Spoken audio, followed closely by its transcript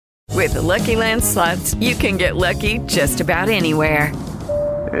With the Lucky Land Slots, you can get lucky just about anywhere.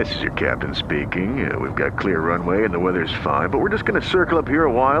 This is your captain speaking. We've got clear runway and the weather's fine, but we're just going to circle up here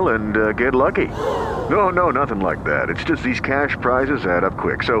a while and get lucky. No, nothing like that. It's just these cash prizes add up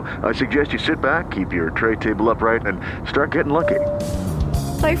quick. So I suggest you sit back, keep your tray table upright, and start getting lucky.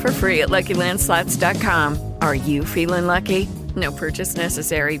 Play for free at LuckyLandSlots.com. Are you feeling lucky? No purchase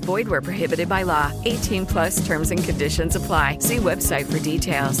necessary. Void where prohibited by law. 18 plus terms and conditions apply. See website for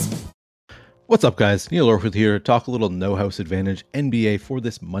details. What's up, guys? Neil Orford here to talk a little No House Advantage NBA for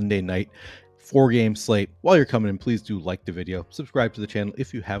this Monday night 4-game slate. While you're coming in, please do like the video, subscribe to the channel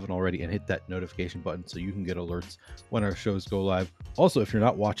if you haven't already, and hit that notification button so you can get alerts when our shows go live. Also, if you're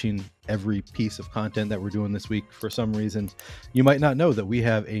not watching every piece of content that we're doing this week for some reason, you might not know that we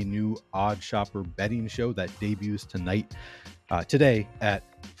have a new Odd Shopper betting show that debuts today at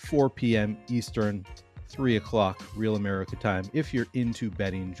 4 p.m. Eastern, 3 o'clock Real America time. If you're into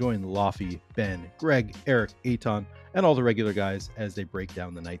betting, join Lofty, Ben, Greg, Eric, Aton, and all the regular guys as they break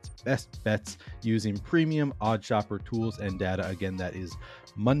down the night's best bets using premium Odd Shopper tools and data. Again, that is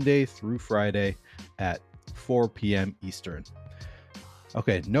Monday through Friday at 4 p.m. Eastern.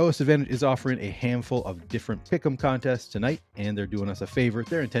 Okay, No House Advantage is offering a handful of different pick'em contests tonight, and they're doing us a favor.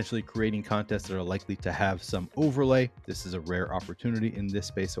 They're intentionally creating contests that are likely to have some overlay. This is a rare opportunity in this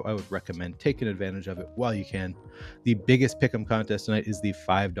space, so I would recommend taking advantage of it while you can. The biggest pick'em contest tonight is the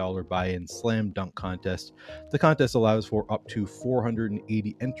 $5 buy-in slam dunk contest. The contest allows for up to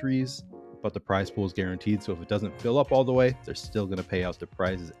 480 entries, but the prize pool is guaranteed, so if it doesn't fill up all the way, they're still going to pay out the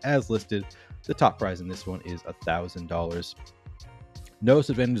prizes as listed. The top prize in this one is $1,000. No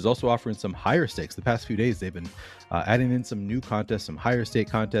House Advantage is also offering some higher stakes. The past few days, they've been adding in some new contests, some higher stake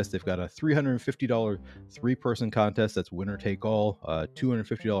contests. They've got a $350 three-person contest that's winner take all,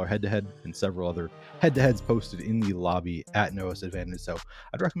 $250 head-to-head, and several other head-to-heads posted in the lobby at No House Advantage. So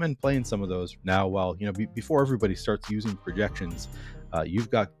I'd recommend playing some of those now while, before everybody starts using projections.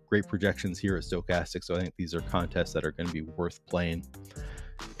 You've got great projections here at Stokastic, so I think these are contests that are going to be worth playing.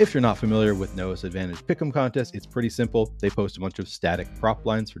 If you're not familiar with No House Advantage Pick'em contest, it's pretty simple. They post a bunch of static prop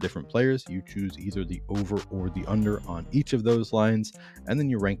lines for different players. You choose either the over or the under on each of those lines, and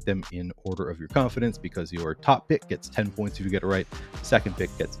then you rank them in order of your confidence, because your top pick gets 10 points if you get it right, second pick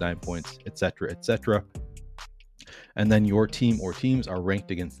gets 9 points, etc., etc. And then your team or teams are ranked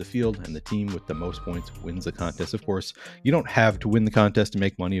against the field, and the team with the most points wins the contest. Of course, you don't have to win the contest to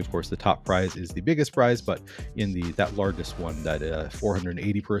make money. Of course, the top prize is the biggest prize, but in that largest one, that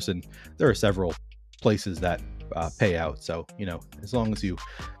 480 person, there are several places that pay out. So, as long as you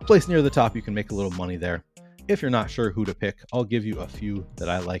place near the top, you can make a little money there. If you're not sure who to pick, I'll give you a few that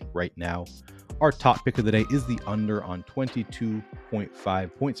I like right now. Our top pick of the day is the under on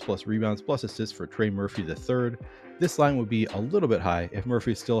 22.5 points plus rebounds plus assists for Trey Murphy III. This line would be a little bit high if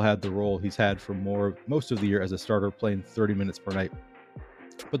Murphy still had the role he's had for most of the year as a starter, playing 30 minutes per night.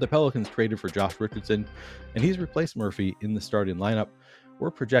 But the Pelicans traded for Josh Richardson, and he's replaced Murphy in the starting lineup.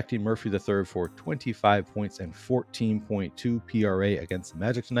 We're projecting Murphy III for 25 points and 14.2 PRA against the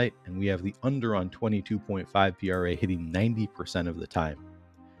Magic tonight, and we have the under on 22.5 PRA hitting 90% of the time.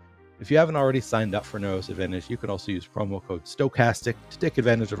 If you haven't already signed up for No House Advantage, you can also use promo code STOCHASTIC to take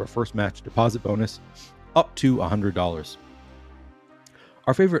advantage of our first match deposit bonus up to $100.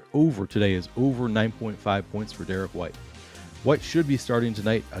 Our favorite over today is over 9.5 points for Derek White. White should be starting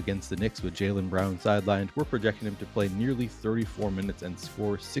tonight against the Knicks with Jaylen Brown sidelined. We're projecting him to play nearly 34 minutes and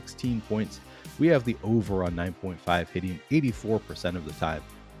score 16 points. We have the over on 9.5 hitting 84% of the time.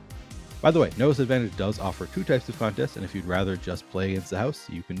 By the way, No House Advantage does offer 2 types of contests, and if you'd rather just play against the house,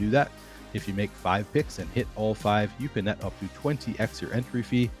 you can do that. If you make 5 picks and hit all 5, you can net up to 20x your entry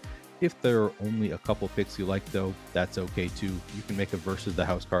fee. If there are only a couple picks you like, though, that's okay too. You can make a versus the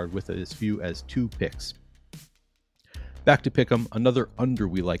house card with as few as 2 picks. Back to pick'em, another under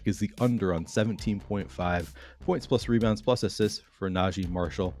we like is the under on 17.5 points plus rebounds plus assists for Naji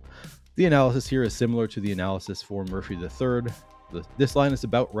Marshall. The analysis here is similar to the analysis for Murphy III. This line is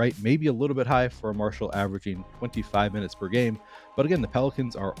about right, maybe a little bit high for Marshall, averaging 25 minutes per game. But again, the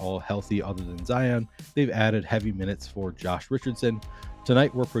Pelicans are all healthy other than Zion. They've added heavy minutes for Josh Richardson.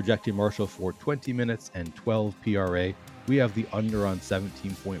 Tonight, we're projecting Marshall for 20 minutes and 12 PRA. We have the under on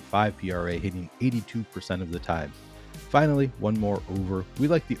 17.5 PRA hitting 82% of the time. Finally, one more over. We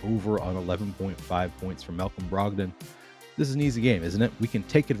like the over on 11.5 points from Malcolm Brogdon. This is an easy game, isn't it? We can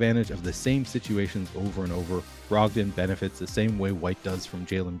take advantage of the same situations over and over. Brogdon benefits the same way White does from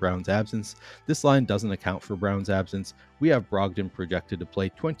Jaylen Brown's absence. This line doesn't account for Brown's absence. We have Brogdon projected to play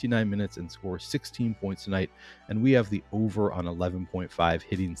 29 minutes and score 16 points tonight, and we have the over on 11.5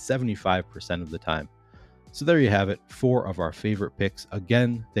 hitting 75% of the time. So there you have it, 4 of our favorite picks.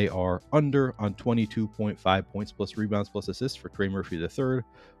 Again, they are under on 22.5 points plus rebounds plus assists for Trey Murphy III,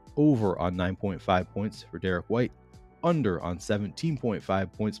 over on 9.5 points for Derek White, under on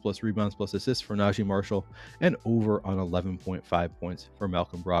 17.5 points plus rebounds plus assists for Najee Marshall, and over on 11.5 points for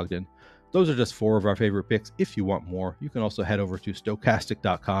Malcolm Brogdon. Those are just 4 of our favorite picks. If you want more, you can also head over to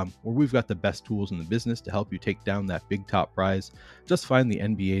Stokastic.com, where we've got the best tools in the business to help you take down that big top prize. Just find the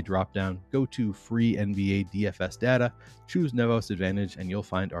NBA dropdown, go to free NBA DFS data, choose No House Advantage, and you'll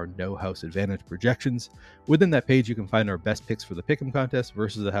find our No House Advantage projections. Within that page, you can find our best picks for the Pick'em contest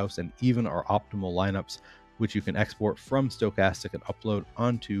versus the house, and even our optimal lineups, which you can export from Stokastic and upload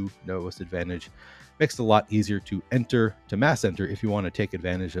onto No House Advantage. Makes it a lot easier to enter, to mass enter, if you want to take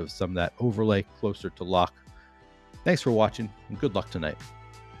advantage of some of that overlay closer to lock. Thanks for watching, and good luck tonight.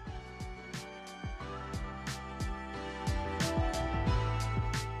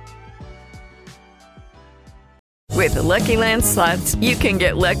 With the Lucky Land Slots, you can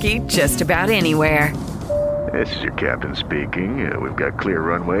get lucky just about anywhere. This is your captain speaking. We've got clear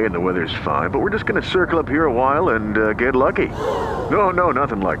runway and the weather's fine, but we're just going to circle up here a while and get lucky. No,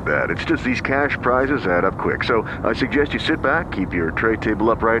 nothing like that. It's just these cash prizes add up quick. So I suggest you sit back, keep your tray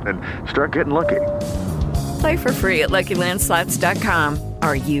table upright, and start getting lucky. Play for free at LuckyLandSlots.com.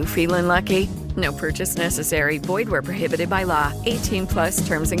 Are you feeling lucky? No purchase necessary. Void where prohibited by law. 18+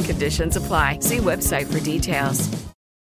 terms and conditions apply. See website for details.